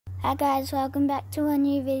Hi guys, welcome back to a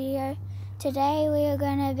new video. Today we are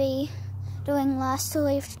going to be doing last to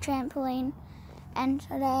leave trampoline, and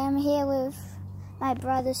today I'm here with my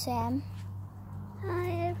brother Sam.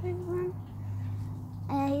 Hi everyone.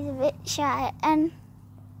 And he's a bit shy, and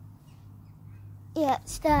yeah,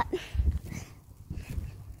 start.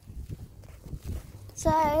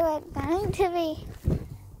 So we're going to be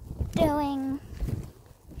doing,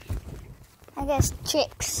 I guess,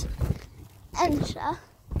 tricks and stuff.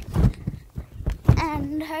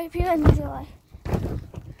 And hope you enjoy.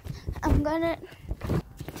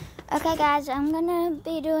 Okay guys, I'm gonna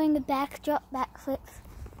be doing a backdrop backflip.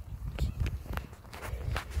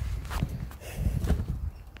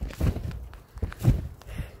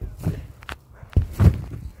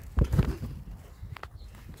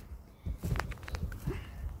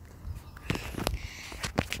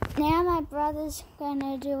 Now my brother's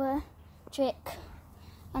gonna do a trick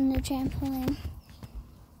on the trampoline.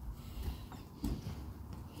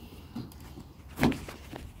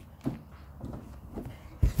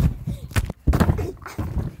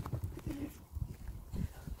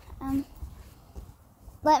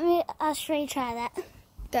 I'll show you try that.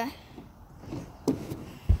 Go.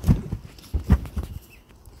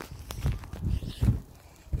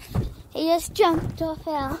 He just jumped off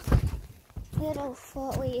our little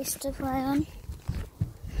fort we used to play on.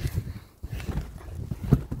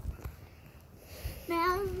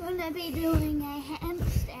 Now I'm going to be doing a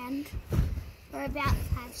handstand for about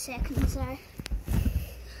 5 seconds though.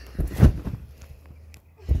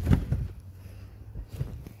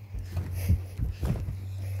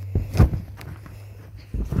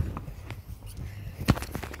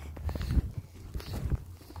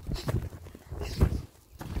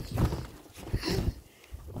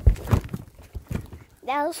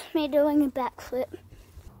 That was me doing a backflip.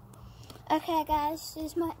 Okay guys,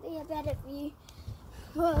 this might be a better view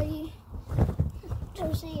for you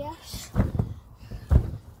to see us.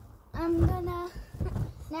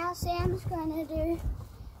 Now Sam's gonna do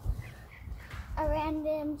a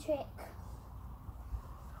random trick.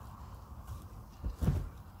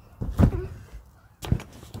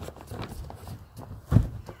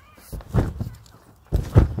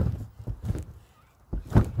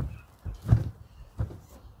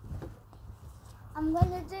 I'm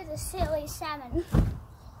going to do the silly salmon.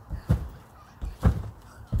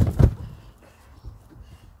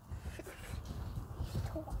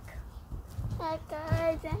 Hi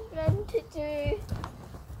guys, I'm going to do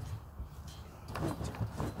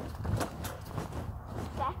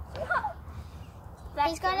backdrop.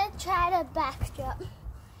 He's going to try to backdrop.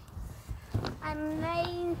 I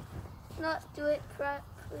may not do it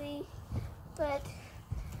properly, but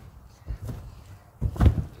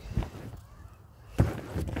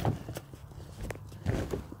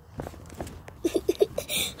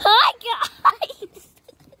hi guys!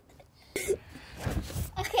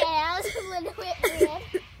 Okay, that was a little bit weird.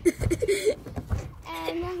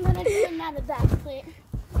 And I'm gonna do another backflip.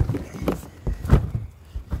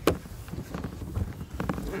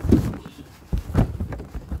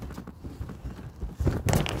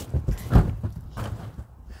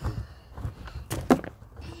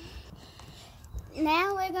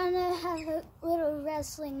 Now we're gonna have a little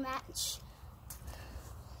wrestling match.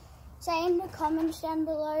 Say in the comments down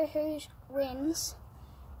below who wins.